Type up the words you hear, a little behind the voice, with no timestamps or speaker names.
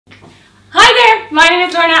my name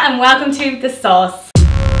is Lorna and welcome to The Sauce.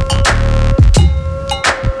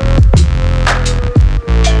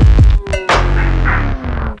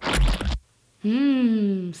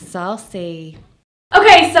 Saucy.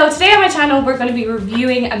 Okay, so today on my channel we're going to be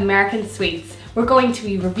reviewing American sweets. We're going to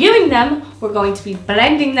be reviewing them, we're going to be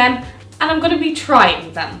blending them, and I'm going to be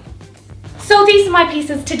trying them. So these are my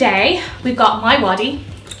pieces today. We've got my waddy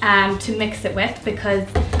to mix it with because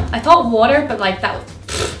I thought water, but like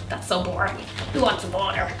that's so boring. Who wants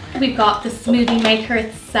water? We've got the smoothie maker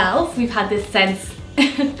itself. We've had this since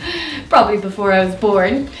probably before I was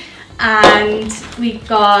born. And we've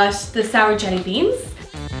got the sour jelly beans.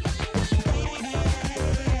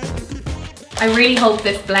 I really hope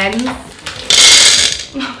this blends.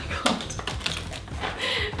 Oh my god.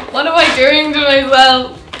 What am I doing to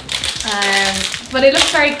myself? But it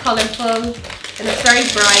looks very colourful. It looks very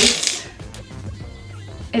bright.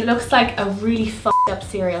 It looks like a really fucked up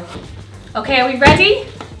cereal. Okay, are we ready?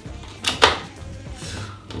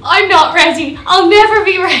 I'm not ready. I'll never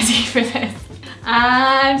be ready for this.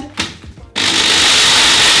 And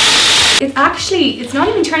it's not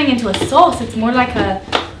even turning into a sauce. It's more like a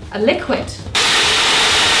liquid.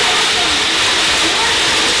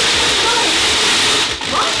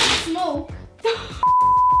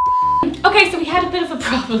 Okay, so we had a bit of a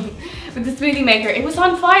problem with the smoothie maker. It was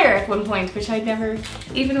on fire at one point, which I'd never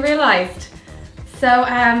even realised. So,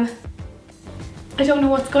 I don't know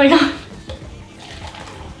what's going on.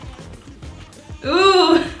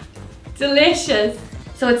 Ooh, delicious.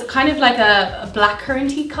 So it's kind of like a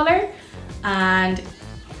blackcurranty colour and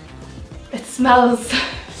it smells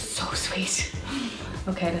so sweet.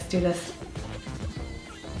 Okay, let's do this.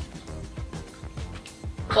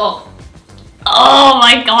 Oh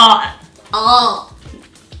my god. Oh,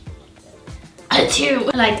 I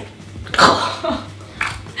do like.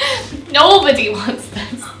 Nobody wants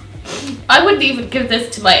this. I wouldn't even give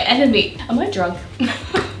this to my enemy. Am I drunk?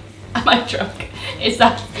 Am I drunk? Is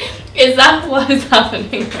that what is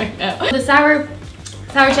happening right now? The sour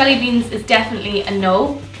jelly beans is definitely a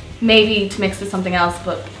no. Maybe to mix with something else,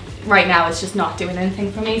 but right now it's just not doing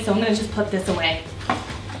anything for me. So I'm gonna just put this away.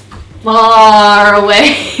 Far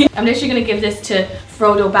away. I'm literally gonna give this to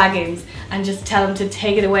Frodo Baggins and just tell him to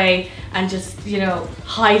take it away and just, you know,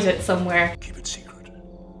 hide it somewhere. Keep it secret.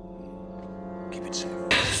 Keep it secret.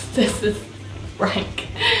 This is rank.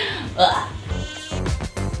 Ugh.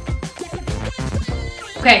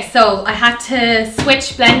 Okay, so I had to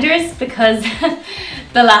switch blenders because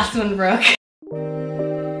the last one broke.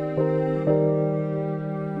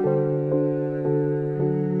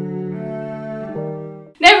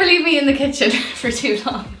 Never leave me in the kitchen for too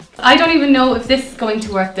long. I don't even know if this is going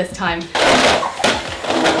to work this time.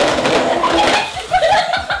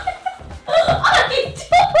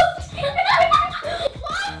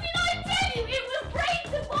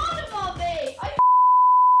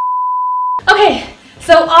 Okay,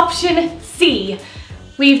 so option C.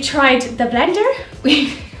 We've tried the blender,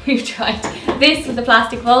 we've tried this with the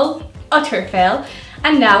plastic bowl, utter fail,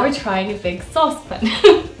 and now we're trying a big saucepan.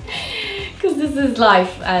 Because this is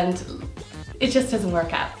life and it just doesn't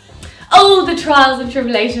work out. Oh, the trials and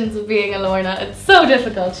tribulations of being a Lorna. It's so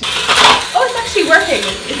difficult. Oh, it's actually working.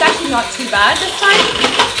 It's actually not too bad this time.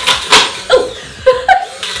 Oh.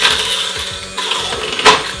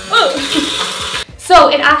 Oh. So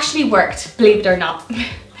it actually worked, believe it or not.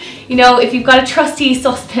 You know, if you've got a trusty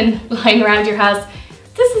saucepan lying around your house,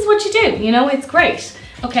 this is what you do, you know, it's great.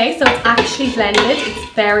 Okay, so it's actually blended. It's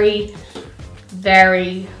very,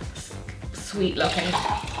 very sweet looking.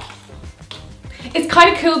 It's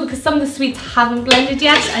kind of cool because some of the sweets haven't blended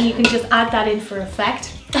yet and you can just add that in for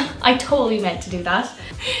effect. I totally meant to do that.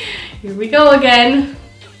 Here we go again.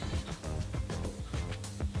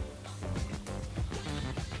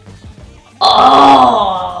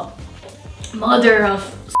 Oh, mother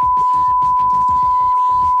of.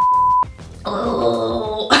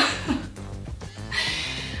 Oh.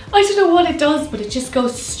 I don't know what it does, but it just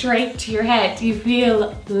goes straight to your head. You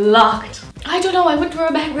feel locked. I don't know, I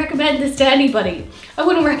wouldn't recommend this to anybody. I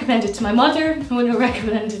wouldn't recommend it to my mother. I wouldn't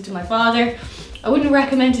recommend it to my father. I wouldn't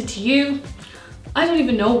recommend it to you. I don't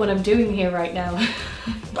even know what I'm doing here right now.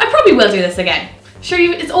 I probably will do this again. Sure,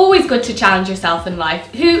 it's always good to challenge yourself in life.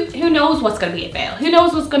 Who knows what's going to be a fail? Who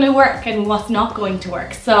knows what's going to work and what's not going to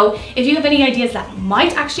work? So if you have any ideas that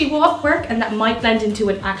might actually work and that might blend into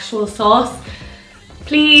an actual sauce,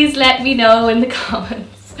 please let me know in the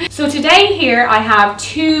comments. So today here I have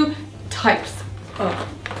two types of...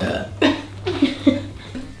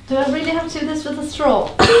 Do I really have to do this with a straw?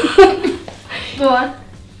 Go on.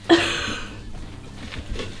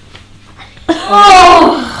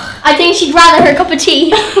 Oh! I think she'd rather her cup of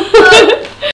tea.